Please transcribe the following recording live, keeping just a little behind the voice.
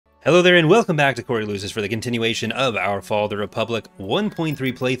Hello there and welcome back to Corey Loses for the continuation of our Fall of the Republic 1.3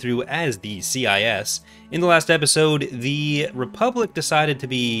 playthrough as the CIS. In the last episode, the Republic decided to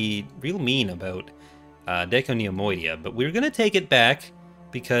be real mean about Deconeomoidia, but we're going to take it back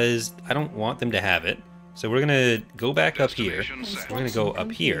because I don't want them to have it. So we're going to go back up here. We're going to go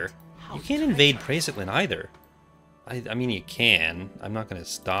up here. You can't invade Praesetlin either. I mean, you can. I'm not going to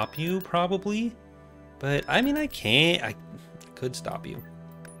stop you, probably. But, I mean, I can't. I could stop you.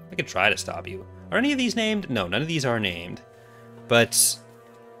 I could try to stop you. Are any of these named? No, none of these are named. But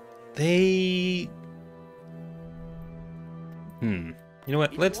they... You know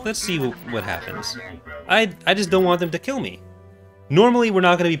what? Let's see what happens. I just don't want them to kill me. Normally we're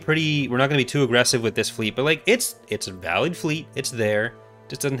not going to be too aggressive with this fleet, but like it's a valid fleet. It's there.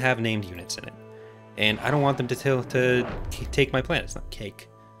 Just doesn't have named units in it. And I don't want them to take my planet. It's not cake.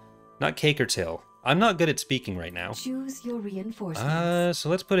 Not cake or till. I'm not good at speaking right now. Choose your reinforcements. So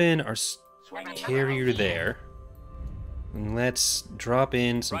let's put in our carrier there. And let's drop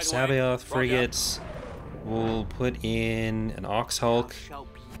in some Sabaoth frigates. We'll put in an Ox Hulk.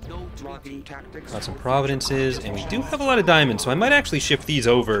 Got some Providences, and we do have a lot of diamonds, so I might actually shift these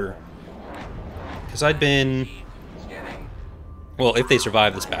over. Because I'd been... Well, if they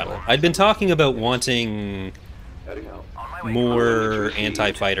survive this battle. I'd been talking about wanting more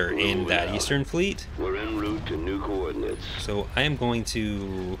anti-fighter in that eastern fleet. We're en route to new coordinates. So I am going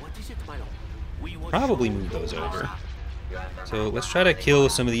to probably move those over. So let's try to kill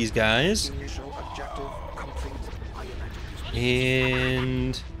some of these guys.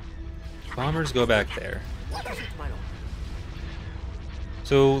 And bombers go back there.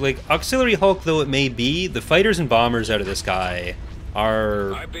 So like auxiliary Hulk though it may be, the fighters and bombers out of this guy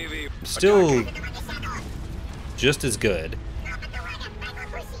are still just as good.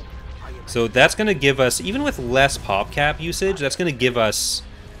 So that's going to give us, even with less pop cap usage, that's going to give us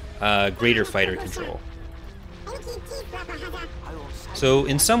greater fighter control. So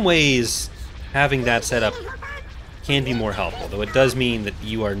in some ways, having that set up can be more helpful, though it does mean that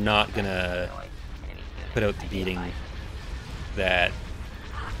you are not going to put out the beating that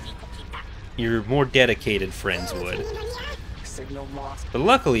your more dedicated friends would. But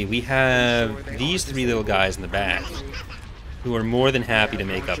luckily, we have these three little guys in the back who are more than happy to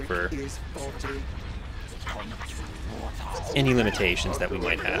make up for any limitations that we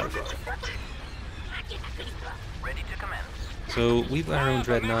might have. So we've got our own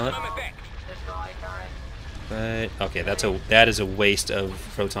dreadnought. But okay, that is a waste of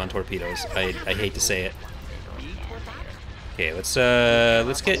proton torpedoes. I hate to say it. Okay,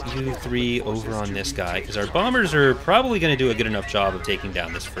 let's get you three over on this guy, because our bombers are probably going to do a good enough job of taking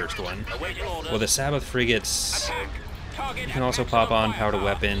down this first one. Well, the Sabaoth frigates, you can also pop on power to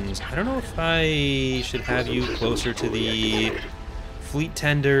weapons. I don't know if I should have you closer to the fleet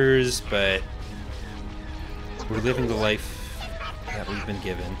tenders, but we're living the life that we've been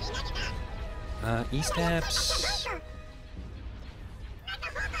given. E-Staps.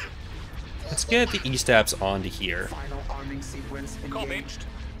 Let's get the E-Staps onto here.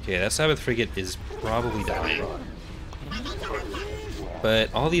 Okay, that Sabaoth frigate is probably dying.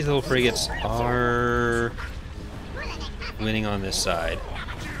 But all these little frigates are winning on this side.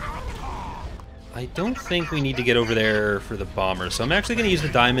 I don't think we need to get over there for the bombers, so I'm actually going to use the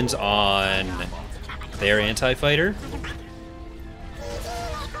diamonds on their anti-fighter.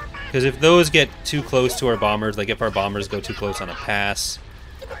 Because if those get too close to our bombers, like if our bombers go too close on a pass,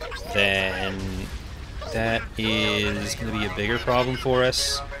 then that is going to be a bigger problem for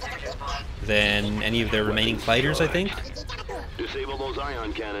us than any of their remaining fighters, I think. Disable those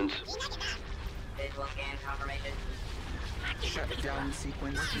ion cannons.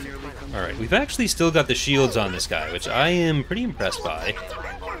 Alright, we've actually still got the shields on this guy, which I am pretty impressed by.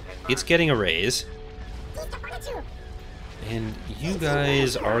 It's getting a raise. And you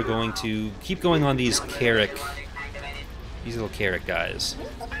guys are going to keep going on these these little Carrick guys.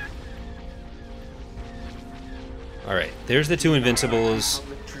 Alright, there's the two Invincibles.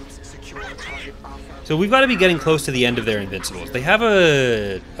 So we've got to be getting close to the end of their Invincibles. They have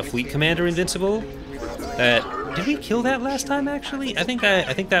a Fleet Commander Invincible that... Did we kill that last time, actually? I think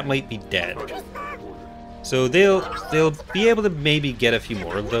that might be dead. So they'll be able to maybe get a few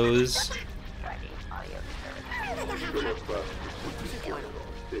more of those.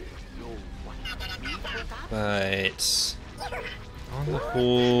 But on the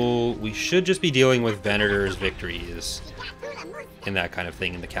whole, we should just be dealing with Venator's victories and that kind of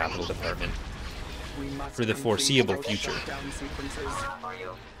thing in the capital department for the foreseeable future.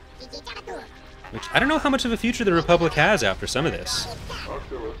 Which, I don't know how much of a future the Republic has after some of this.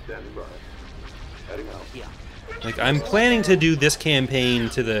 Like, I'm planning to do this campaign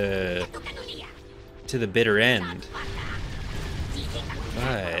to the bitter end.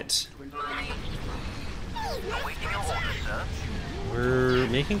 But we're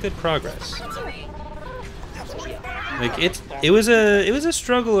making good progress. Like, it was a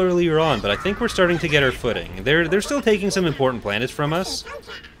struggle earlier on, but I think we're starting to get our footing. They're still taking some important planets from us.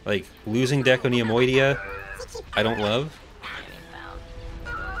 Like, losing Deconeomoidia, I don't love.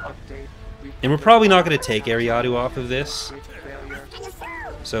 And we're probably not going to take Ariadu off of this.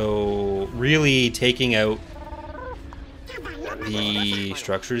 So, really taking out the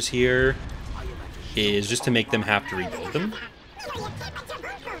structures here is just to make them have to rebuild them.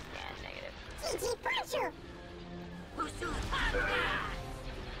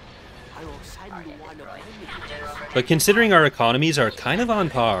 But considering our economies are kind of on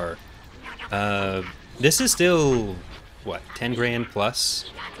par, this is still, what, 10 grand plus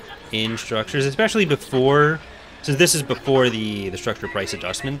in structures, especially before, since this is before the structure price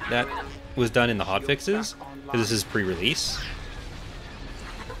adjustment that was done in the hotfixes, because this is pre-release.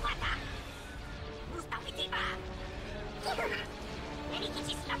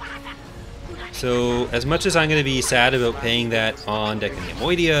 So, as much as I'm going to be sad about paying that on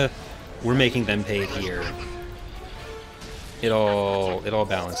Deconeomoidia, we're making them pay it here. It all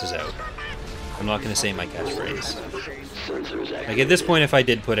balances out. I'm not going to say my catchphrase. Like, at this point, if I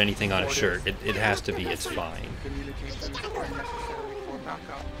did put anything on a shirt, it has to be, it's fine.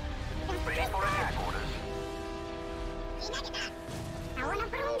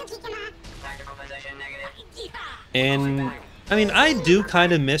 And, I mean, I do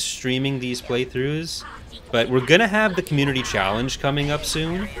kind of miss streaming these playthroughs, but we're going to have the community challenge coming up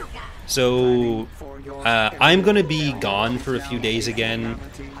soon. So, I'm going to be gone for a few days again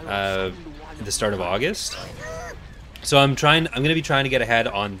at the start of August. So I'm going to be trying to get ahead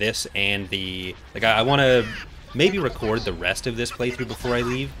on this and the, like, I want to maybe record the rest of this playthrough before I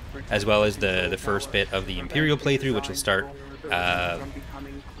leave, as well as the first bit of the Imperial playthrough, which will start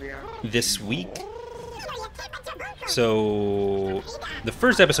this week. So the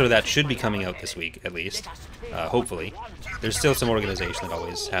first episode of that should be coming out this week, at least, hopefully. There's still some organization that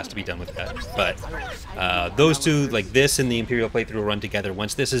always has to be done with that, but those two, like this and the Imperial playthrough, will run together.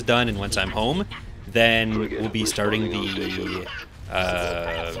 Once this is done and once I'm home, then we'll be starting the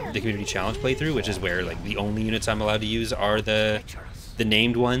community challenge playthrough, which is where, like, the only units I'm allowed to use are the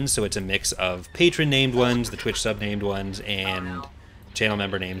named ones. So it's a mix of patron named ones, the Twitch sub named ones, and channel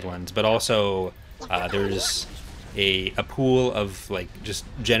member named ones. But also there's a pool of, like, just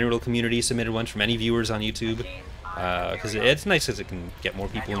general community submitted ones from any viewers on YouTube, because it's nice because it can get more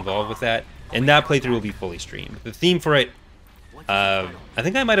people involved with that. And that playthrough will be fully streamed. The theme for it, I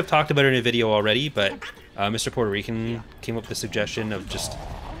think I might have talked about it in a video already, but Mr. Puerto Rican came up with the suggestion of just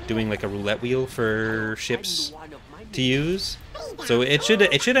doing like a roulette wheel for ships to use. So it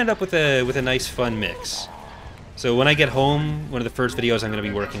should end up with a nice fun mix. So when I get home, one of the first videos I'm going to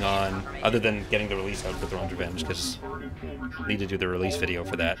be working on, other than getting the release out for Throne's Revenge, because I need to do the release video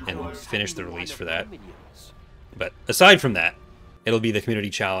for that and finish the release for that. But aside from that, it'll be the community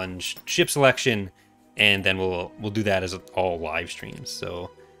challenge, ship selection, and then we'll do that as all live streams.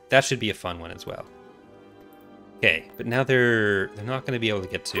 So that should be a fun one as well. Okay, but now they're not going to be able to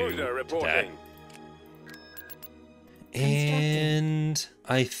get to that. And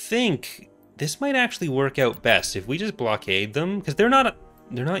I think this might actually work out best if we just blockade them, because they're not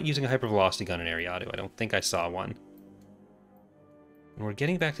using a hypervelocity gun in Ariadu. I don't think I saw one. And we're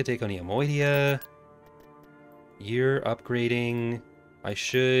getting back to Deconeomoidia. You're upgrading. I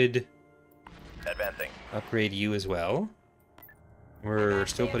should upgrade you as well. We're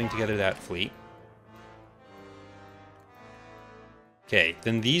still putting together that fleet. Okay,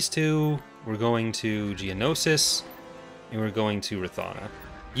 then these two, we're going to Geonosis, and we're going to Rothana.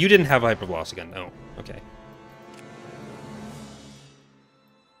 You didn't have a hypervelocity gun, no. Okay.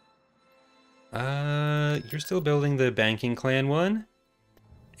 You're still building the Banking Clan one.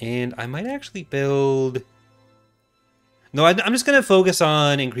 And I might actually build... No, I'm just going to focus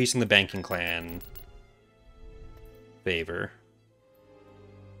on increasing the Banking Clan favor.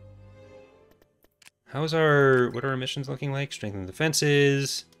 What are our missions looking like? Strengthen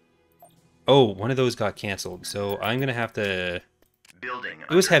defenses. Oh, one of those got canceled, so I'm going to have to...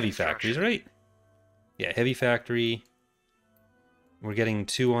 It was heavy factories, right? Yeah, heavy factory. We're getting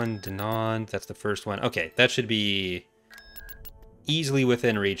 2 on Denon. That's the first one. Okay, that should be easily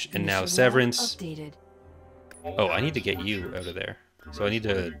within reach. And now Severance. Oh, I need to get you out of there. So I need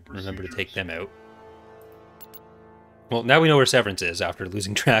to remember to take them out. Well, now we know where Severance is after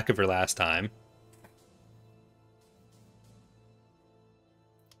losing track of her last time.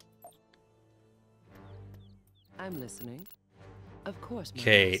 I'm listening. Of course.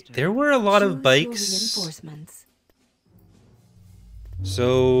 Okay, there were a lot of Choose your bikes. reinforcements.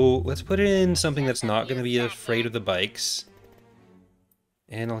 So let's put in something that's not going to be afraid of the bikes.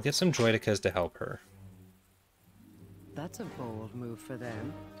 And I'll get some droidicas to help her. That's a bold move for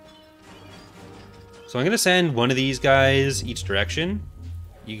them. So I'm going to send one of these guys each direction.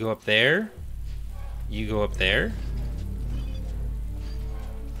 You go up there. You go up there.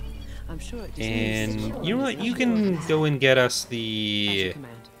 I'm sure it And you know what? You can go and get us the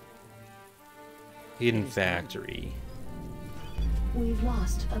hidden factory. We've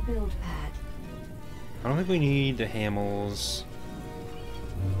lost a build pad. I don't think we need the Hamels.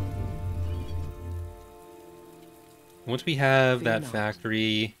 Once we have that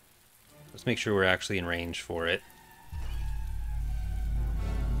factory, let's make sure we're actually in range for it.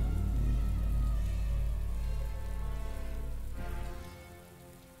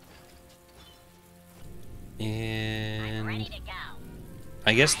 And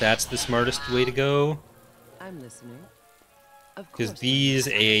I guess that's the smartest way to go. I'm listening. Because these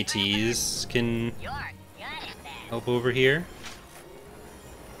AATs can help over here.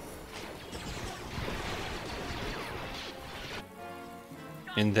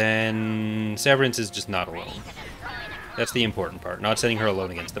 And then Severance is just not alone. That's the important part, not sending her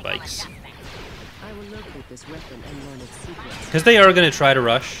alone against the bikes. Because they are going to try to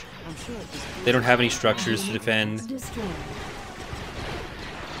rush. They don't have any structures to defend. Destroyed.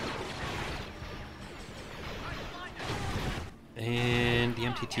 And the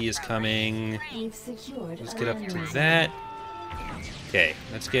MTT is coming. We've secured Let's a get up land to reserve. that. Okay,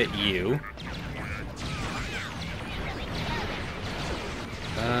 let's get you.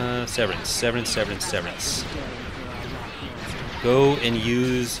 Severance, Severance, Severance, Severance. Go and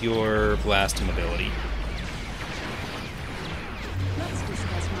use your blasting ability. Let's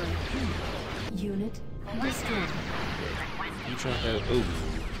discuss my Unit destroyed. You drop out. Oh,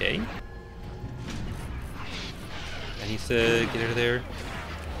 okay. I need to get out of there.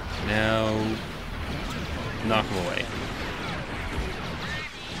 Now, knock him away.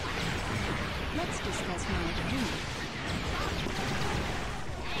 Let's discuss my opinion.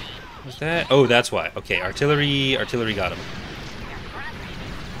 What's that? Oh, that's why. Okay, artillery got him.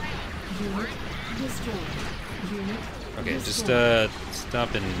 Unit destroyed. Unit Okay, just destroyed.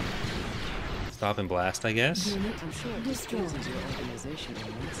 stop and blast, I guess. Unit I'm sure it destroyed. displeases your organization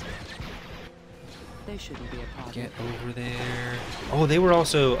elements. They shouldn't be a part Get of it. over there. Oh, they were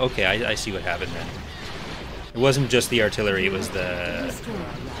also okay. I see what happened then. It wasn't just the artillery; it was the Destroyed.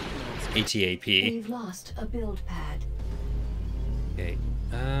 ATAP. We've lost a build pad. Okay.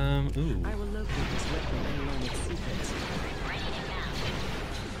 Ooh. I will locate this weapon and learn its secrets.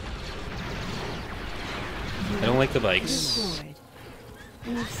 I don't like the bikes. Destroyed.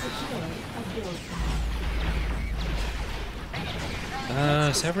 We've secured a build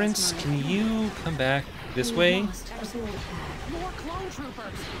pad. Severance, can you come back this We've way? lost a build pad. More clone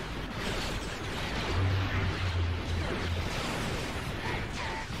troopers!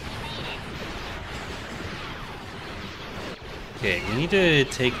 Okay, we need to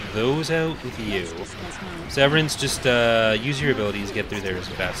take those out with you. Severance, just use your abilities, get through there as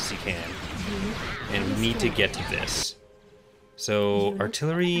fast as you can. And we need to get to this. So, Unit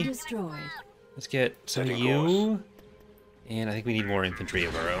artillery, destroyed. let's get some of you. And I think we need more infantry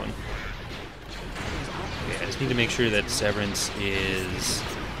of our own. Okay, I just need to make sure that Severance is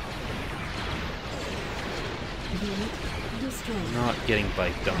Unit destroyed. not getting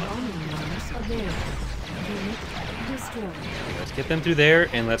biked on. Bombing runners available. Unit destroyed. Okay, let's get them through there,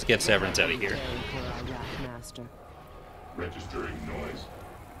 and let's get Severance out of here. For our rat master. Registering noise.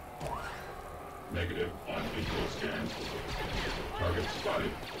 Negative on visual scan. Target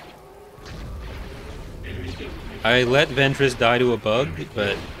spotted. Enemy designated. I let Ventress die to a bug,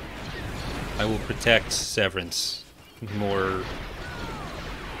 but I will protect Severance more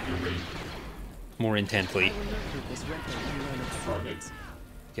intently. I will locate this weapon and learn its secrets.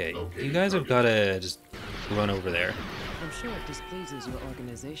 Okay, you guys have got to just run over there. I'm sure it displeases your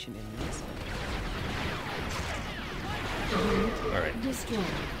organization immensely. Alright, Destroyed.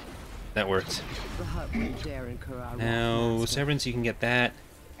 that worked. The hut wouldn't dare incur our Now, wrath, master. Severance, you can get that.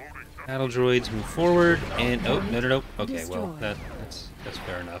 Battle droids move forward, and oh, no. Okay, well, Destroy. that's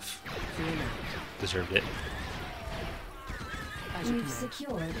fair enough. Fear not. Deserved it. As you We've command.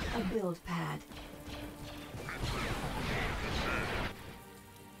 secured a build pad.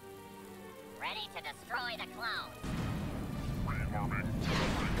 Ready to destroy the clone.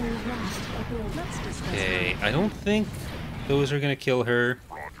 We've lost a build Let's discuss Okay, I don't think those are gonna kill her.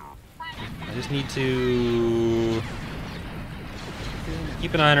 I just need to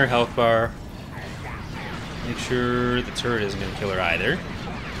keep an eye on her health bar. Make sure the turret isn't going to kill her either.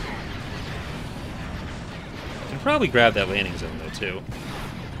 I can probably grab that landing zone, though, too.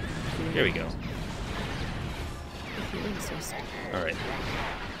 Here we go. Alright.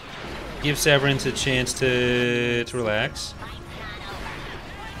 Give Severance a chance to relax.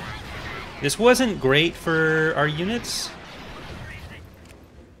 This wasn't great for our units.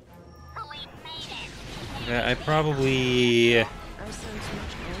 I probably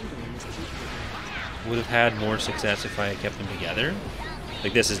would have had more success if I had kept them together.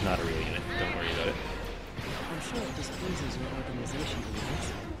 Like, this is not a real unit. Don't worry about it. I'm sure it displeases your organization,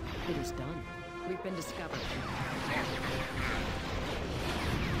 units. It is done. We've been discovered.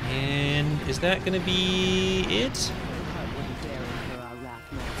 And is that going to be it? I wouldn't dare incur our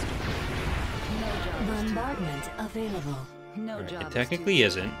wrath, monster. No job. Bombardment available. No Alright, job. it technically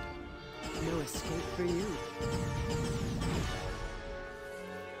isn't. No escape for you.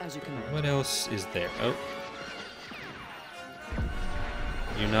 As you command. What else is there? Oh.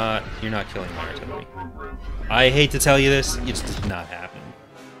 You're not killing my artillery. I hate to tell you this, it just does not happen.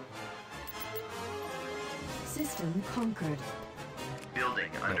 System conquered.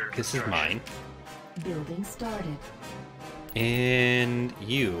 Building No, under this is mine. Building started. And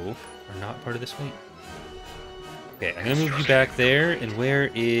you are not part of this fleet. Okay, I'm gonna move you back there. And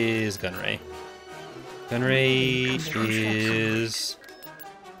where is Gunray? Gunray is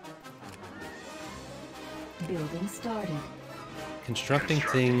Building started. constructing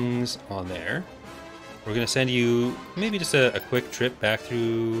things on there. We're gonna send you maybe just a quick trip back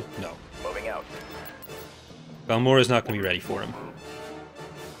through. No, Moving out. Balmora's not gonna be ready for him.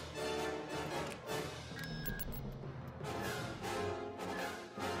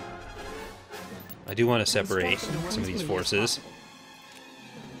 I do want to separate some of these forces.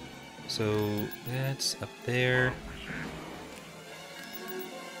 So that's up there.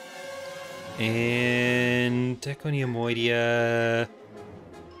 And Deconeomoidia.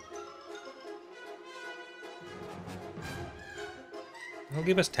 They'll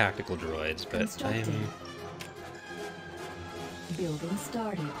give us tactical droids, but Constructing. Building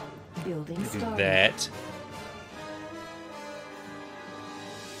started. Building do started. that.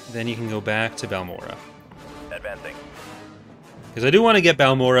 Then you can go back to Balmora. Advancing. Because I do want to get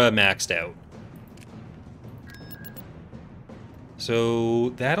Balmora maxed out. So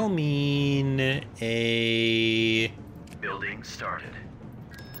that'll mean a... Building started.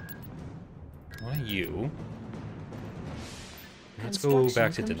 One of you. Let's go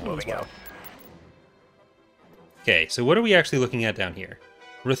back to Construction Denon as complete. well. Okay, so what are we actually looking at down here?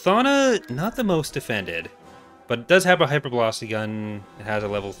 Rothana, not the most defended, but it does have a hypervelocity gun. It has a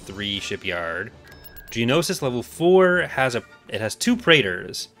level 3 shipyard. Geonosis level 4 it has 2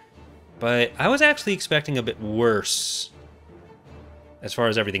 Praetors, but I was actually expecting a bit worse as far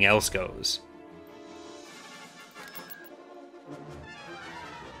as everything else goes.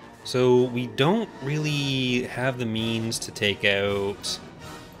 So we don't really have the means to take out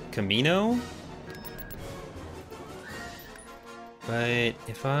Camino. But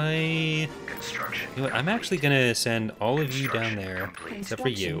if I... Construction. You know what, I'm actually going to send all of you down there, except for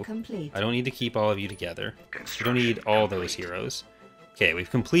you. Construction complete. I don't need to keep all of you together. We don't need all those heroes. Okay,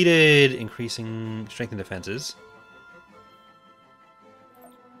 we've completed increasing strength and defenses.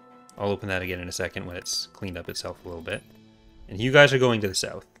 I'll open that again in a second when it's cleaned up itself a little bit. And you guys are going to the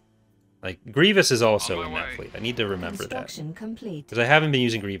south. Like, Grievous is also in that fleet. I need to remember that. Construction complete. Because I haven't been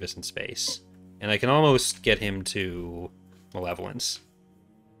using Grievous in space. And I can almost get him to Malevolence.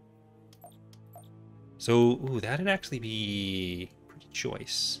 So, ooh, that'd actually be pretty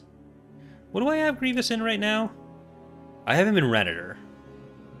choice. What do I have Grievous in right now? I have him in Renator.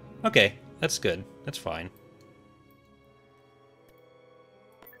 Okay, that's good. That's fine.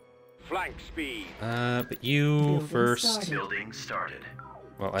 Flank speed. But you Building first. started. Building started.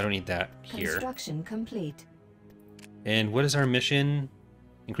 Well, I don't need that here. Construction complete. And what is our mission?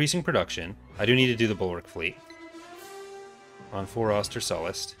 Increasing production. I do need to do the Bulwark Fleet. On 4 Oster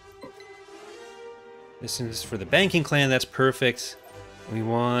Sullust. This is for the banking clan, that's perfect. We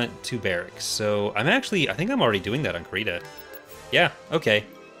want 2 barracks. So I think I'm already doing that on Krita. Yeah, okay.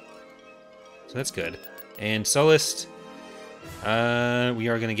 So that's good. And Sullust, we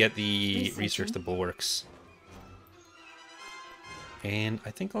are going to get the research the bulwarks. And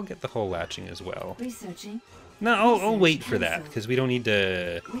I think I'll get the hull latching as well. Researching. No, I'll wait for that, because we don't need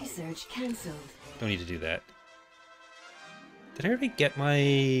to... Research cancelled. Don't need to do that. Did I already get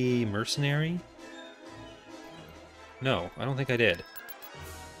my mercenary? No, I don't think I did.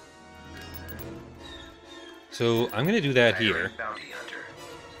 So I'm going to do that here. Bounty hunter.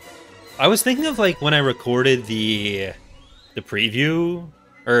 I was thinking of like when I recorded the preview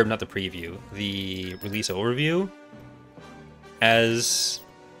or not the preview, the release overview, as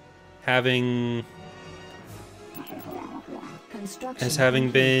having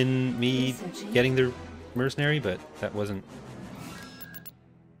been me getting the mercenary, but that wasn't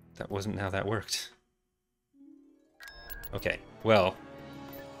how that worked. Okay, well,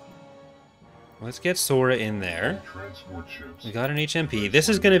 let's get Sora in there. We got an HMP. This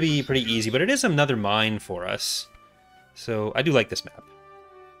is going to be pretty easy, but it is another mine for us. So I do like this map.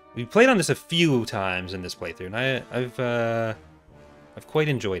 We played on this a few times in this playthrough, and I've quite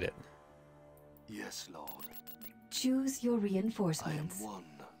enjoyed it. Yes, Lord. Choose your I am reinforcements. one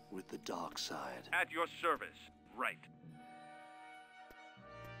with the dark side. At your service. Right.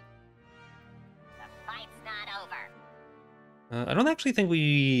 The fight's not over. I don't actually think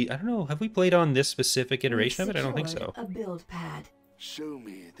I don't know, have we played on this specific iteration of it? I don't think so. A build pad. Show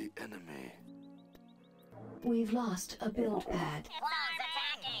me the enemy. We've lost a build pad. Clones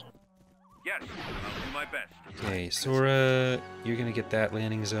attacking. Yes, I'll do my best. Okay, Sora, you're gonna get that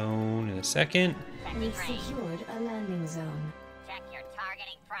landing zone in a second. We've secured a landing zone. Check your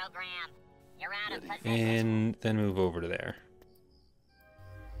targeting program. You're out of position. And then move over to there.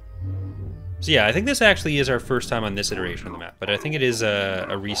 So yeah, I think this actually is our first time on this iteration of the map, but I think it is a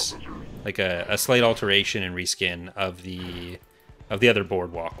slight alteration and reskin of the other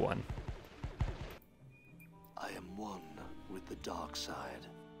boardwalk one. I am one with the dark side.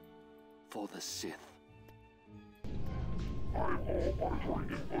 For the Sith.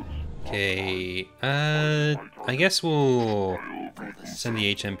 Okay, I guess we'll For the send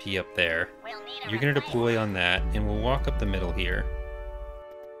the HMP up there. We'll need a You're gonna replacement. deploy on that, and we'll walk up the middle here.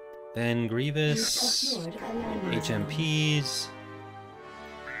 Then You've Grievous, secured a landing zone. HMPs.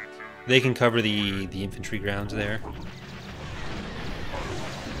 They can cover the infantry grounds there.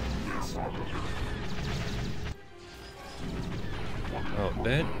 Oh,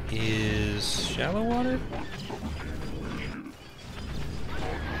 that is shallow water?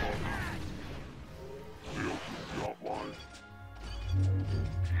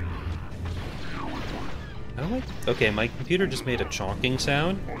 I don't like... Okay, my computer just made a chonking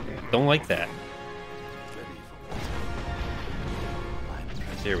sound. Don't like that.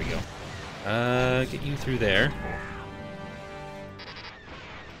 There we go. Get you through there.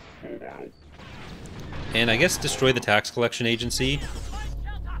 And I guess destroy the tax collection agency.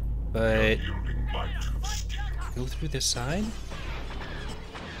 But... go through this side?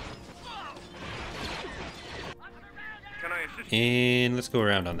 Can I assist you? And let's go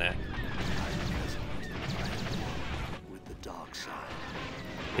around on that. with the dark side.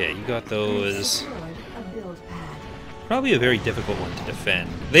 Okay, you got We've those. secured a build pad. Probably a very difficult one to defend.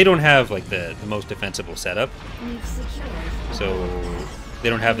 They don't have, like, the most defensible setup, We've secured a so build pad. they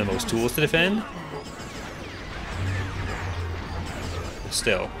don't have the most tools to defend.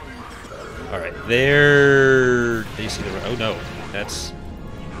 Still. Alright, there... They see the... Oh no,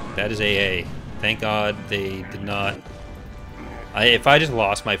 that is AA. Thank God they did not... if I just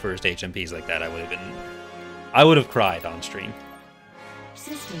lost my first HMPs like that, I would have cried on stream.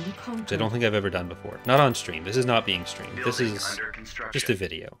 System Which I conquered. don't think I've ever done before. Not on stream. This is not being streamed. This Building is under construction. just a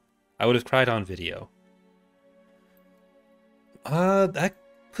video. I would have cried on video. That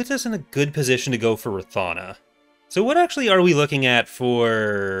puts us in a good position to go for Rothana. So what actually are we looking at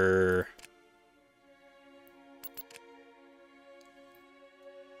for...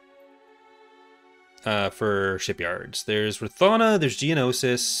 for shipyards? There's Rothana, there's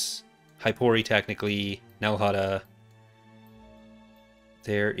Geonosis, Hypori technically, Nelhada.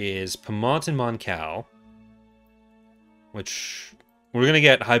 There is Pamont and Moncal, which we're going to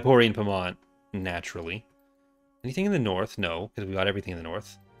get Hypori and Pamont naturally. Anything in the north? No, because we got everything in the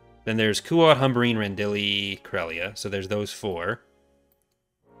north. Then there's Kuat, Humberine, Rendili, Corellia. So there's those four.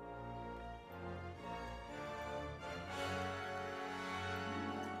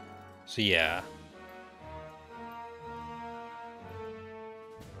 So yeah.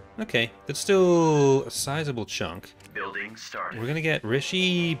 Okay, that's still a sizable chunk. Building started. We're gonna get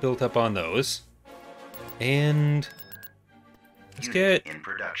Rishi built up on those. And let's Unit get in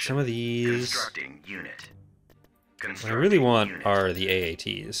production. some of these. Constructing unit. What I Constructing really want unit. are the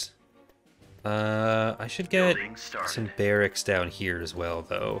AATs. I should get Building started. some barracks down here as well,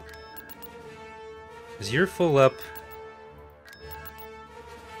 though. Is your full up?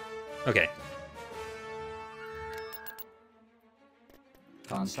 Okay.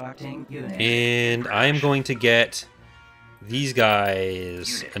 Constructing unit. And I am going to get these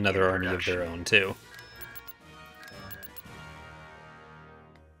guys Unit another in army of their production. own, too.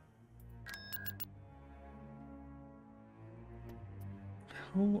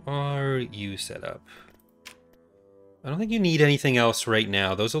 How are you set up? I don't think you need anything else right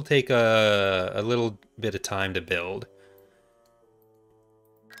now. Those will take a little bit of time to build.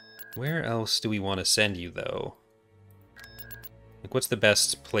 Where else do we want to send you, though? Like, what's the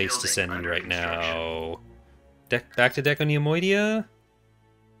best place to send you right now? Back to Deconeomoidia?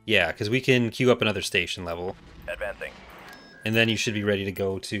 Yeah, because we can queue up another station level. Advancing. And then you should be ready to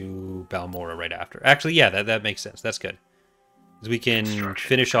go to Balmora right after. Actually, yeah, that makes sense. That's good. Because we can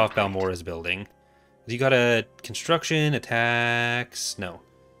finish off Balmora's building. You got a construction, attacks... No.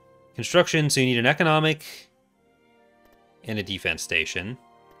 Construction, so you need an economic and a defense station.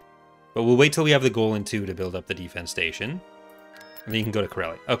 But we'll wait till we have the goal in 2 to build up the defense station. And then you can go to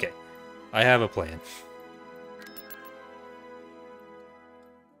Corelli. Okay. I have a plan.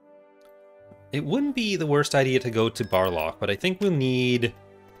 It wouldn't be the worst idea to go to Barlock, but I think we'll need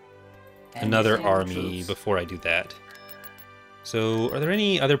another army before I do that. So, are there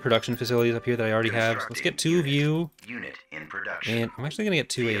any other production facilities up here that I already have? So let's get 2 of you. Unit in production. And I'm actually going to get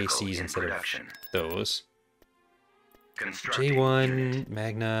 2 Vehicle AACs in instead production. of those. Constructing J1, unit.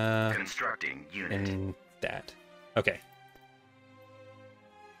 Magna, Constructing unit. and that. Okay.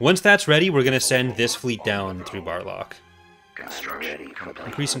 Once that's ready, we're going to send this fleet down through Barlock. Construction complete.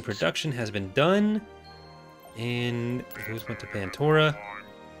 Increase in production has been done. And those went to Pantora.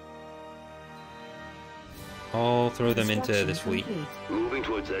 I'll throw them into this fleet. Moving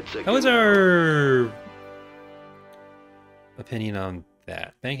towards that second. How is our opinion on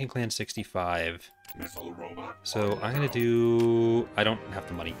that? Banking Clan 65. Missile robot. So I'm going to do... I don't have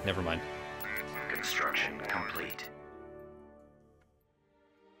the money. Never mind. Construction complete.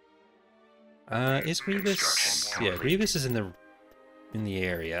 Is Grievous... Construction Yeah, complete. Grievous is in the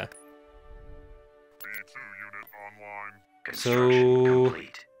area. Construction So-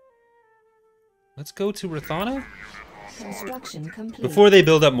 complete. Let's go to Rothana Construction complete. before they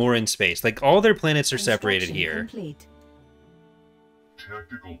build up more in space. Like, all their planets are separated Construction here. Complete.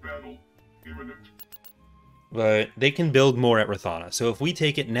 Tactical battle imminent. But they can build more at Rothana. So if we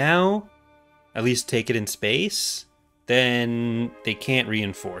take it now, at least take it in space, then they can't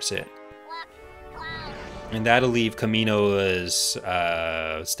reinforce it. And that'll leave Camino's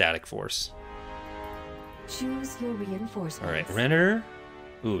static force. Choose your reinforcements. Alright, Renner.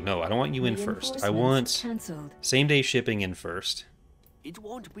 Ooh, no, I don't want you in first. I want Cancelled. same-day shipping in first. It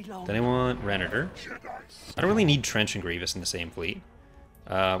won't be long. Then I want Renner. I don't really need Trench and Grievous in the same fleet.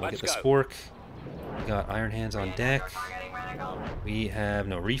 We'll get the Spork. We got Iron Hands on deck. We have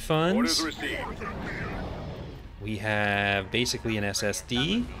no Orders refunds. received. We have basically an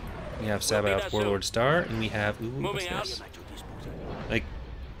SSD. We have Sabaoth's Warlord Star, and we have... Ooh, what's this? Like,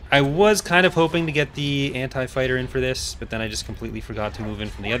 I was kind of hoping to get the anti-fighter in for this, but then I just completely forgot to move in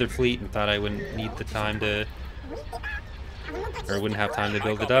from the other fleet and thought I wouldn't need the time to... Or wouldn't have time to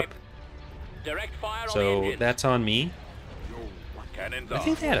build it up. Direct fire on the So engines. that's on me. Cannons I off.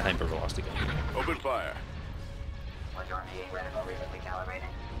 think they had a hypervelocity gun. Open fire.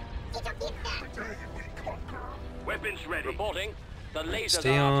 Weapons ready. Reporting. The lasers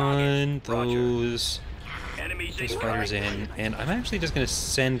Stay are our on target. those Enemies fighters in, and I'm actually just going to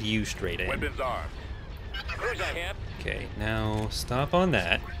send you straight in. Weapons armed. Cruiser here. Okay, now stop on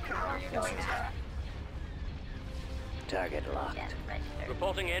that. Target locked.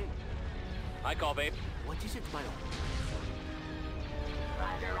 Reporting in. I copy. What is it, my lord?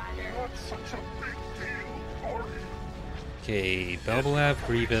 Okay, Belbalav,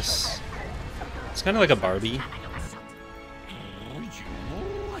 Grievous. It's kind of like a Barbie.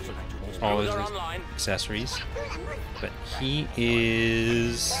 All his Cruiser online. accessories. But he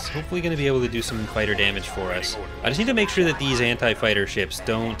is hopefully going to be able to do some fighter damage for us. I just need to make sure that these anti-fighter ships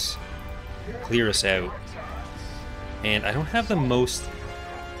don't clear us out. And I don't have the most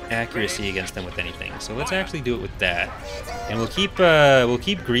accuracy against them with anything, so let's actually do it with that. And we'll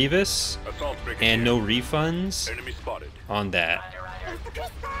keep Grievous Assault brigade. and no refunds Enemy spotted. on that.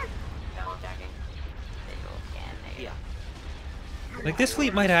 Like, this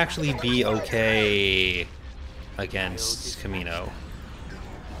fleet might actually be okay against Camino.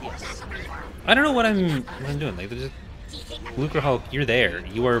 I don't know what I'm doing. Like, there's Lucre Hulk, you're there.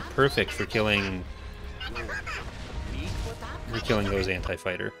 You are perfect for killing. You're killing those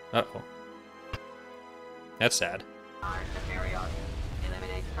anti-fighter. Uh-oh. That's sad.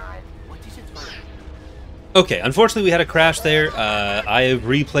 Okay, unfortunately we had a crash there. I have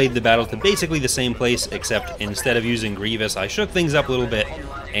replayed the battle to basically the same place, except instead of using Grievous, I shook things up a little bit,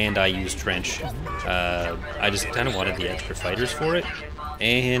 and I used Trench. I just kind of wanted the extra fighters for it.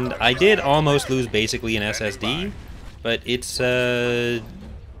 And I did almost lose basically an SSD, but it's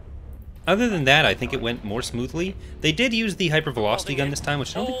other than that, I think it went more smoothly. They did use the hypervelocity gun this time,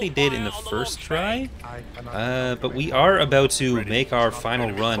 which I don't think they did in the first try. But we are about to make our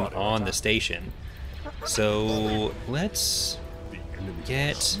final run on the station. So let's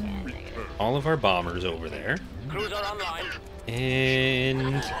get all of our bombers over there. Cruiser online.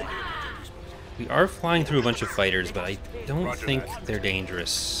 And we are flying through a bunch of fighters, but I don't think they're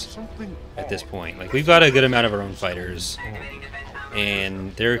dangerous at this point. Like, we've got a good amount of our own fighters,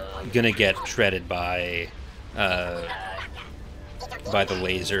 and they're gonna get shredded by the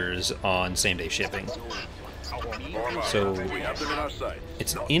lasers on same-day shipping. So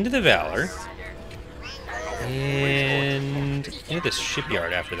it's into the Valor, and into the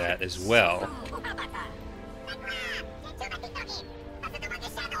shipyard after that as well.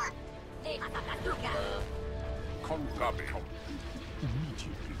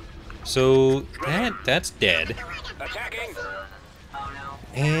 So that's dead. Attacking.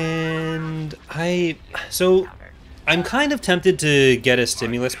 And I'm kind of tempted to get a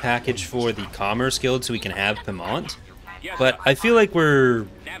stimulus package for the Commerce Guild so we can have Pimont. But I feel like we're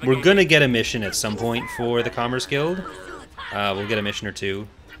gonna get a mission at some point for the Commerce Guild. We'll get a mission or two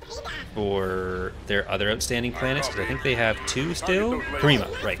for their other outstanding planets, because I think they have 2 still. Karima,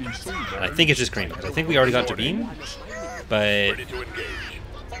 right. And I think it's just Karima, because I think we already got Jabim. But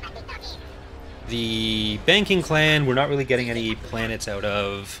the Banking Clan, we're not really getting any planets out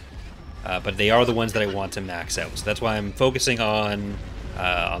of, but they are the ones that I want to max out. So that's why I'm focusing on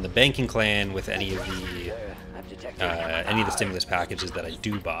the Banking Clan with any of the stimulus packages that I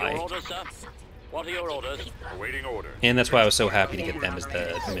do buy. Orders, sir. What are your orders? Awaiting order. And that's why I was so happy to get them as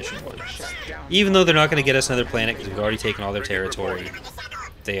the mission one. Even though they're not going to get us another planet because we've already taken all their territory,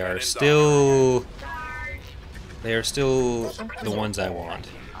 they are still the ones I want.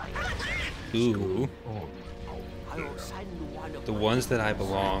 Ooh. The ones that I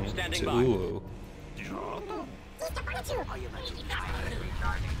belong to. Ooh.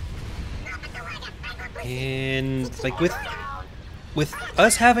 And like with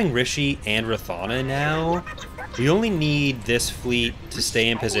us having Rishi and Rothana now, we only need this fleet to stay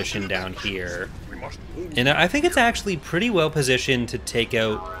in position down here. And I think it's actually pretty well positioned to take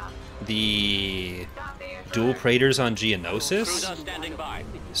out the dual Praetors on Geonosis. Cruiser standing by.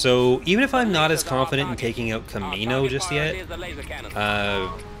 So even if I'm not as confident in taking out Camino just yet, Here's the laser cannon.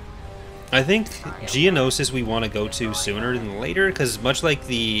 I think Geonosis we want to go to sooner than later, because much like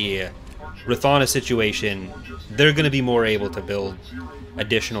the Rothana situation, they're going to be more able to build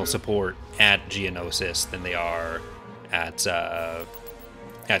additional support at Geonosis than they are at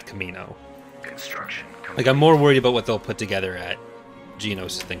Camino. Construction complete. Like, I'm more worried about what they'll put together at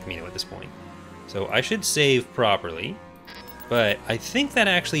Geonosis than Camino at this point. So I should save properly. But I think that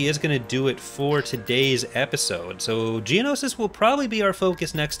actually is going to do it for today's episode. So Geonosis will probably be our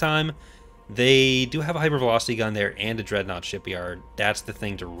focus next time. They do have a hypervelocity gun there and a dreadnought shipyard. That's the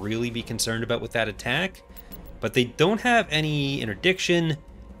thing to really be concerned about with that attack. But they don't have any interdiction,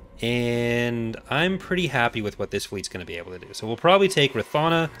 and I'm pretty happy with what this fleet's going to be able to do. So we'll probably take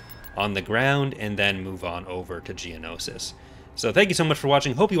Rothana on the ground and then move on over to Geonosis. So thank you so much for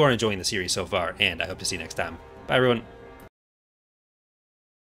watching. Hope you are enjoying the series so far, and I hope to see you next time. Bye, everyone.